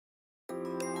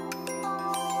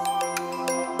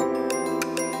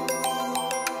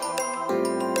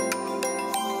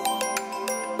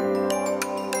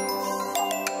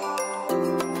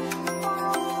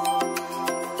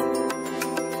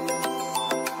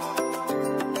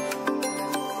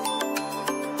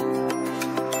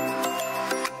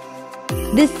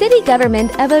The city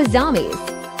government of Ozamiz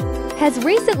has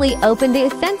recently opened the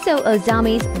Asenso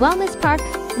Ozamiz Wellness Park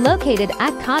located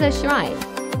at Kata Shrine.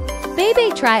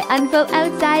 Bebe try unfo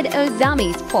outside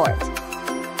Ozamiz port.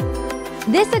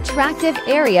 This attractive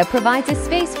area provides a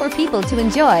space for people to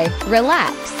enjoy,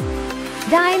 relax,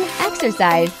 dine,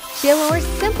 exercise, chill, or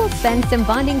simply spend some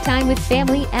bonding time with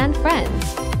family and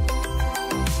friends.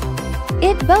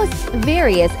 It boasts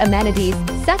various amenities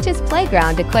such as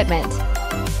playground equipment,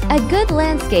 a good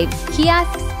landscape,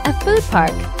 kiosks, a food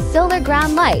park, solar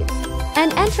ground lights, an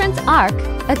entrance arc,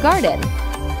 a garden,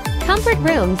 comfort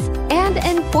rooms, and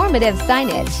informative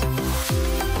signage.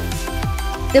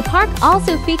 The park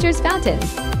also features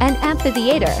fountains, an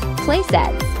amphitheater,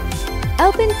 playsets,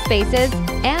 open spaces,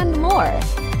 and more.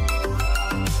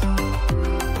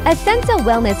 Asenso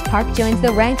Wellness Park joins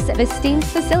the ranks of esteemed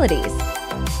facilities,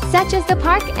 such as the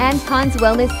Park and Ponds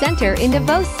Wellness Center in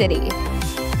Davos City,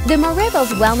 the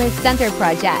Maribel's Wellness Center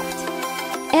Project,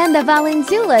 and the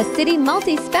Valenzuela City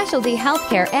Multi-Specialty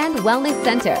Healthcare and Wellness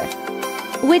Center,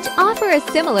 which offer a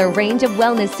similar range of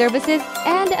wellness services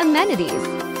and amenities.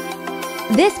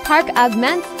 This park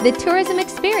augments the tourism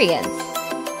experience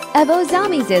of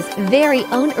Ozamiz's very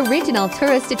own original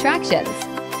tourist attractions.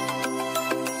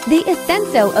 The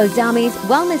Asenso Ozamiz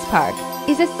Wellness Park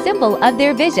is a symbol of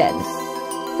their vision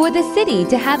for the city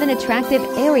to have an attractive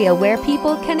area where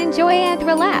people can enjoy and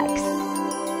relax.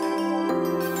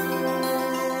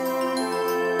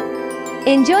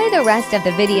 Enjoy the rest of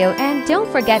the video and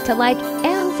don't forget to like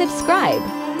and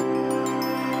subscribe.